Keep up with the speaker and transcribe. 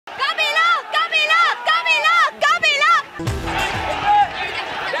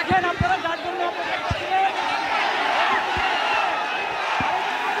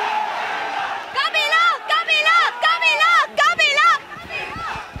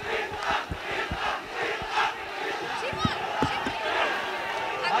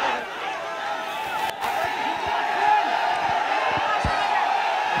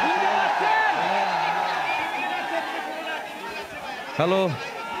Hello.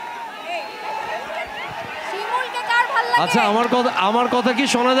 আচ্ছা, আমার কথা কি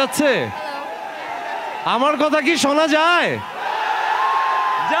শোনা যাচ্ছে? আমার কথা কি শোনা যায়?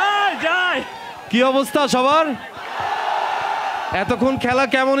 যায়। কি অবস্থা সবার? এতক্ষণ খেলা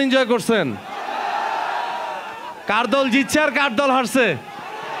কেমন এনজয় করছেন? কার দল জিতছে আর কার দল হারছে?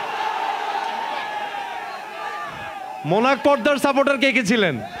 মোনাক পর্দার সাপোর্টার কে কে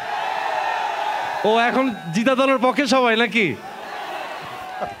ছিলেন? ও এখন জিতা দলের পক্ষে সবাই নাকি?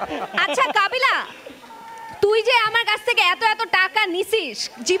 আচ্ছা কাবিলা, তুই যে আমার কাছ থেকে এত এত টাকা নিছিস,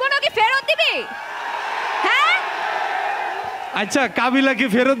 জীবনও কি ফেরত দিবি? হ্যাঁ? আচ্ছা, কাবিলা কি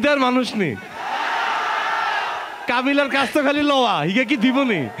ফেরত দেওয়ার মানুষ নেই? কাবিলার কাছ তো খালি লওয়া, হিগে কি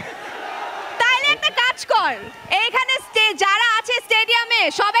দিবনি? তাইলে একটা কাজ কর, এইখানে যারা আছে স্টেডিয়ামে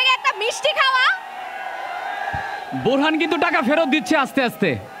সবাইকে একটা মিষ্টি খাওয়া। বোরহান কিন্তু টাকা ফেরত দিচ্ছে আস্তে আস্তে।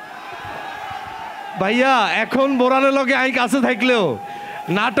 ভাইয়া, এখন বোরানের লগে আই কাছে থাকলেও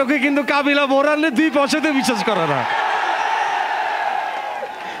নাটকে কিন্তু কাবিলা বোরানের 2 পয়সাতে বিশ্বাস করে না।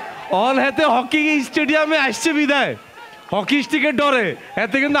 অল হেতে হকি স্টেডিয়ামে আসছে বিদায় হকি স্টিকের ডরে,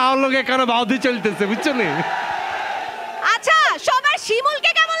 এতে কিন্তু আমার লগে এখানে বাউদি চলতেছে, বুঝছো নি? আচ্ছা, সবার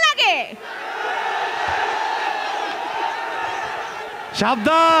শিমুলকে কেমন লাগে?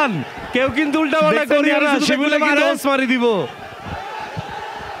 সাবধান, কেউ কিন্তু উল্টাপাল্টা করিও না, শিমুলে কিন্তু ওস মারি দিব।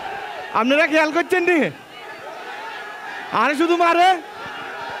 আপনারা খেয়াল করছেন নি? আরে শুধু মারে।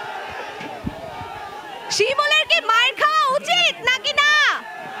 শিমুলের কি মার খাওয়া উচিত নাকি না?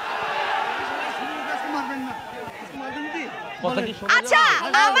 আচ্ছা,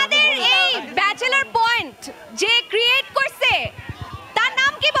 আমাদের এই ব্যাচেলর পয়েন্ট যে ক্রিয়েট করছে তার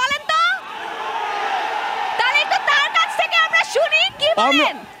নাম কি বলেন তো? তাহলে তো তার কাছ থেকে আমরা শুনি কি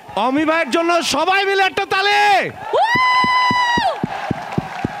বলেন। অমি ভাইয়ের জন্য সবাই মিলে একটা তালে।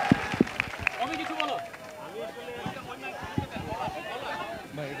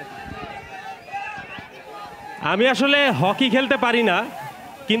 আমি আসলে হকি খেলতে পারি না,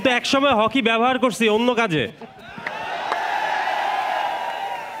 কিন্তু একসময় হকি ব্যবহার করছি অন্য কাজে।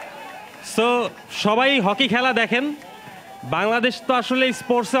 সো সবাই হকি খেলা দেখেন। বাংলাদেশ তো আসলে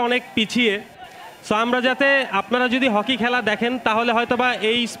স্পোর্টসে অনেক পিছিয়ে। সো আমরা যাতে আপনারা যদি হকি খেলা দেখেন তাহলে হয়তোবা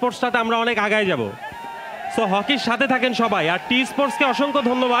এই স্পোর্টসটাতে আমরা অনেক আগায় যাব। সো হকির সাথে থাকেন সবাই। আর টি স্পোর্টসকে অসংখ্য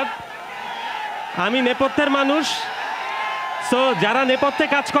ধন্যবাদ। আমি নেপথ্যের মানুষ, সো যারা নেপথ্যে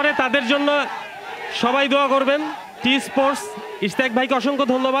কাজ করে তাদের জন্য সবাই দোয়া করবেন। টি স্পোর্টস ইশতিয়াক ভাইকে অসংখ্য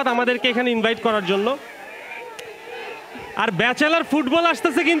ধন্যবাদ আমাদেরকে এখানে ইনভাইট করার জন্য। আর ব্যাচেলার ফুটবল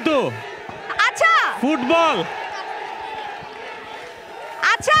আসতেছে কিন্তু। আচ্ছা, ফুটবল,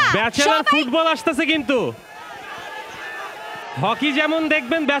 আচ্ছা, ব্যাচেলার ফুটবল আসতেছে কিন্তু। হকি যেমন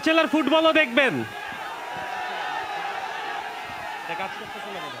দেখবেন, ব্যাচেলার ফুটবলও দেখবেন।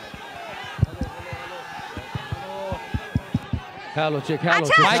 হ্যালো চেক, হ্যালো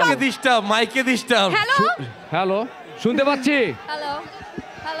আচ্ছা, মাইকে ডিস্টার্ব, মাইকে ডিস্টার্ব। হ্যালো, শুনতে পাচ্ছি, হ্যালো,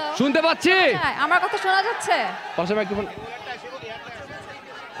 হ্যালো, শুনতে পাচ্ছি। আমার কথা শোনা যাচ্ছে? পাশে মাইক্রোফোন।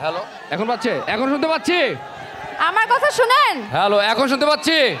 হ্যালো, এখন পাচ্ছে? এখন শুনতে পাচ্ছি। আমার কথা শুনেন? হ্যালো, এখন শুনতে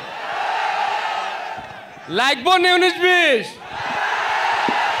পাচ্ছি। লাইকবো 19-20,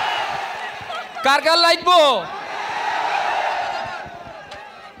 কার কার লাইকবো?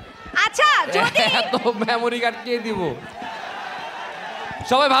 আচ্ছা, যদি এত মেমোরি কার্ড কে দিব?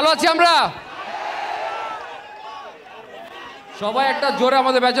 সবাই ভালো আছি আমরা? সবাই একটা জোরে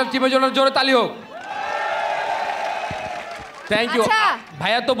আমাদের ব্যাচেলর টিমের জন্য জোরে তালি হোক। Thank you.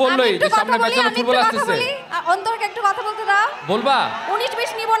 ভাইয়া তো বললোই যে সামনে ব্যাচেলর ফুটবল আসতেছে। অন্তরকে একটু কথা বলতে দাও। বলবা?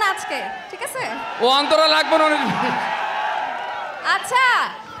 19-20 নিব না আজকে, ঠিক আছে? ও অন্তরা লাগবে না 19-20। আচ্ছা,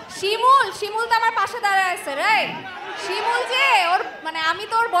 শিমুল তো আমার পাশে দাঁড়ায় আছে, রাইট? শিমুল যে ওর মানে আমি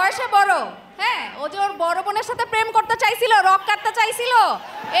তো ওর বয়সে বড়, হ্যাঁ? ও যে ওর বড় বোনের সাথে প্রেম করতে চাইছিল, রক কাটতে চাইছিল।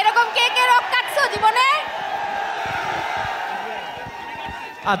 এরকম কে কে রক কাটছো জীবনে?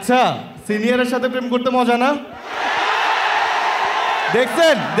 আচ্ছা, সিনিয়রের সাথে প্রেম করতে মজা না?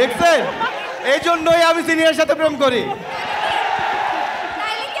 দেখছেন দেখছেন, এই জন্যই আমি সিনিয়রের সাথে প্রেম করি।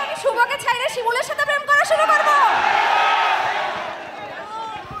 তাইলে কি আমি শুভকে ছাইরে শিমুলের সাথে প্রেম করা শুরু করব?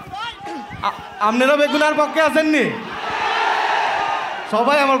 আপনারা বেগুনার পক্ষে আছেননি?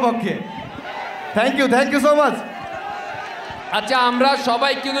 সবাই আমার পক্ষে। Thank you so much. আচ্ছা, আমরা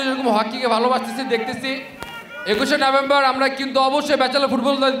সবাই কিন্তু যেরকম হকিকে ভালোবাসতেছি, দেখতেছি, 21শে নভেম্বর আমরা কিন্তু অবশ্যই ব্যাচেলর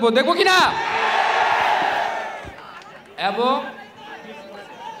ফুটবল দেখবো কিনা? এবং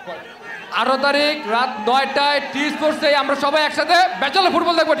 18 তারিখ রাত 9টায় টি স্পোর্টসে আমরা সবাই একসাথে ব্যাচেলর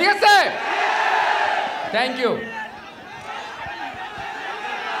ফুটবল দেখবো, ঠিক আছে? Thank you.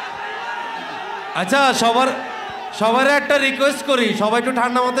 আচ্ছা, সবার একটা রিকোয়েস্ট করি, সবাই একটু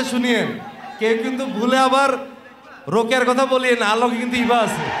ঠান্ডা মাথায় শুনিয়েন। কেউ কিন্তু ভুলে আবার রোকেয়ার কথা বলিয়ে না, আলোকে কিন্তু ইভা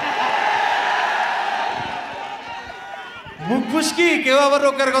আছে। মুখ ফুসকি কেউ আবার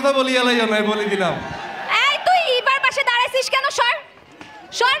রোকেয়ার কথা বলিয়ে লাইও না, বলে দিলাম। এই তুই ইভার পাশে দাঁড়াইছিস কেন? সর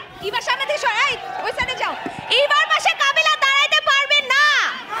সর, ইভার সামনে থেকে সর। এই ওই সাইডে যাও। ইভার পাশে কাবিলা দাঁড়াইতে পারবে না,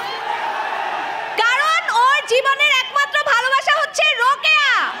 কারণ ওর জীবনের একমাত্র ভালোবাসা হচ্ছে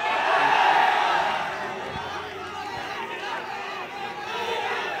রোকেয়া।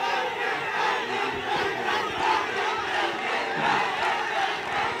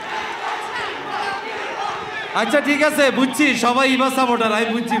 আচ্ছা ঠিক আছে, বুঝছি সবাই ইভা সাপোর্টার, আমি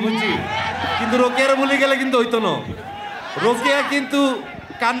বুঝছি কিন্তু রোকেয়ার বলে গেলে কিন্তু হইতো না। রোকেয়া কিন্তু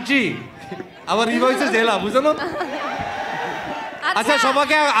কান্ট্রি, আবার ইভা হচ্ছে জেলা, বুঝো না? আচ্ছা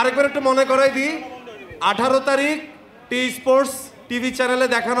সবাইকে আরেকবার একটু মনে করাই দিই, 18 তারিখ TSports টিভি চ্যানেলে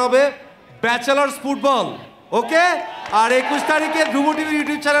দেখানো হবে ব্যাচেলার্স ফুটবল, ওকে? আর 21 তারিখে ধ্রুব টিভি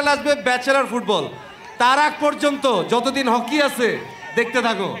ইউটিউব চ্যানেল আসবে ব্যাচেলার ফুটবল। তার আগ পর্যন্ত যতদিন হকি আছে দেখতে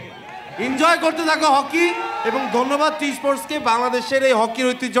থাকো, এনজয় করতে থাকো হকি। এবং ধন্যবাদ TSportsকে বাংলাদেশের এই হকির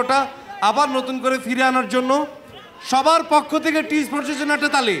ঐতিহ্যটা আবার নতুন করে ফিরে আনার জন্য। সবার পক্ষ থেকে TSportsের জন্য একটা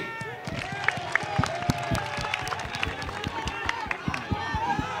তালি।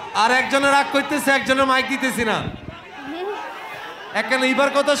 আর একজনের রাগ করতেছে, একজনের মাইক দিতেছি না। একখানে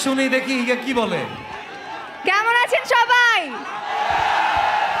ইবার কথা শুনি, দেখি ইগা কি বলে। কেমন আছেন সবাই?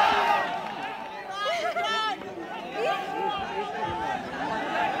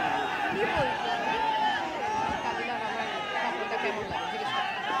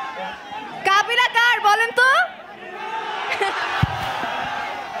 কাবিলা কার বলেন তো?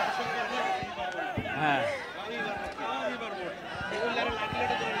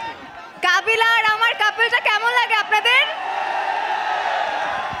 কাবিলা আর আমার কাপলটা কেমন লাগে আপনাদের?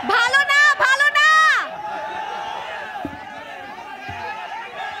 ভালো না? ভালো না?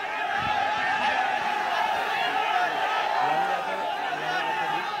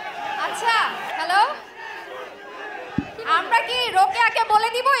 আচ্ছা হ্যালো, আমরা কি রোকেয়াকে বলে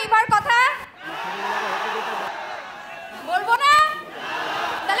দিব এবার কথা? বলবো না?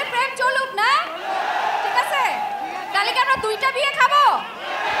 তাহলে প্রেম চলুক না, ঠিক আছে? তাহলে কি আমরা দুইটা বিয়ে খাবো?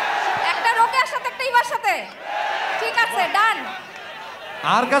 একটা রোকেয়ার সাথে, একটা ইভার সাথে, ঠিক আছে? ডান।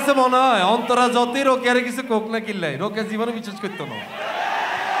 আর কাছে মনে হয় অন্তরা যতই রোকেয়ারে কিছু কোক না কিনলাই, রোকেয়া জীবনে বিশ্বাস করতো না।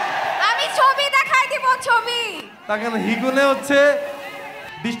 আমি ছবি দেখাই দিব, ছবি। তাকে হিগুনে হচ্ছে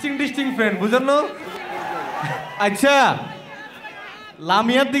ডিস্টিং ফ্রেন্ড, বুঝেন না? আচ্ছা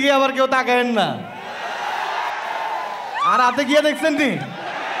লামিয়ার দিকে আবার কেউ তাকায়েন না। আর হাতে গিয়ে দেখছেন নি?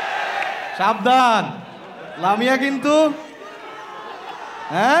 সাবধান, লামিয়া কিন্তু।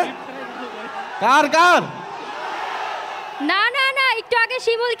 হ্যাঁ কার কার? না না না, একটু আগে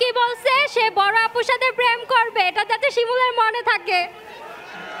শিমুল কি বলছে, সে বড় আপুর সাথে প্রেম করবে, এটা যাতে শিমুলের মনে থাকে।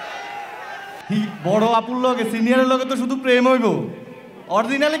 বড় আপুর লগে সিনিয়রের লগে তো শুধু প্রেম হইব।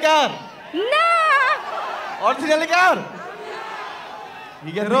 অরিজিনালি কার? না অরিজিনালি কার?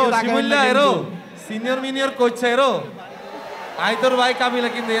 এরো শিমুল্লা, এরো সিনিয়র মিনিয়র কইছে, এরো আই তোর ভাই কাবিলা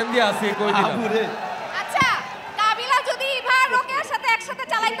কিন্তু এন্দি আছে কই দিলাম। আচ্ছা কাবিলা যদি ইভা রোকেয়ার সাথে একসাথে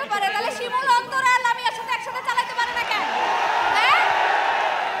চালাইতে পারে, তাহলে শিমুল অন্তরা আর লামিয়ার সাথে একসাথে চালাইতে পারে না কেন? হ্যাঁ?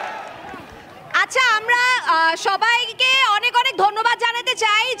 আচ্ছা আমরা সবাইকে অনেক অনেক ধন্যবাদ জানাতে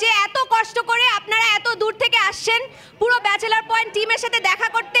চাই যে এত কষ্ট করে আপনারা এত দূর থেকে আসছেন পুরো ব্যাচেলার পয়েন্ট টিমের সাথে দেখা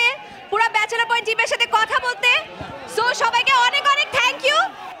করতে, পুরো ব্যাচেলার পয়েন্ট টিমের সাথে কথা বলতে। সো সবাইকে অনেক অনেক থ্যাংক ইউ।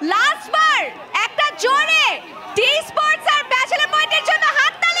 লাস্ট বার একটা জোরে TSports আর ব্যাচেলার পয়েন্টের জন্য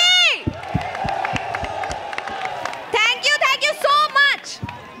হাততালি। Thank you so much.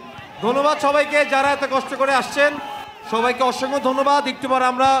 ধন্যবাদ সবাইকে যারা এত কষ্ট করে আসছেন, সবাইকে অসংখ্য ধন্যবাদ। একটু পর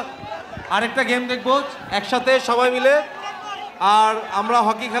আমরা আরেকটা গেম দেখবো একসাথে সবাই মিলে। আর আমরা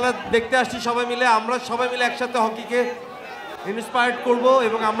হকি খেলা দেখতে আসছি সবাই মিলে, আমরা সবাই মিলে একসাথে হকিকে ইন্সপায়ার্ড করব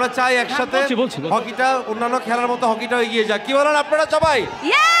এবং আমরা চাই একসাথে হকিটা অন্যান্য খেলার মতো হকিটা এগিয়ে যাক। কি বলেন আপনারা সবাই?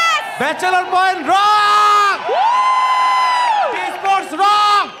 Yes. Bachelor point rock, TSports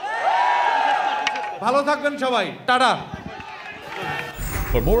rock. ভালো থাকবেন সবাই, tata.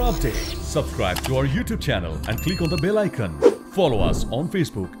 For more updates, subscribe to our YouTube channel and click on the bell icon. Follow us on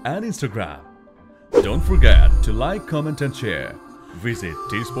Facebook and Instagram. Don't forget to like, comment and share. Visit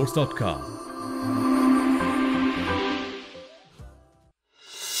tsports.com.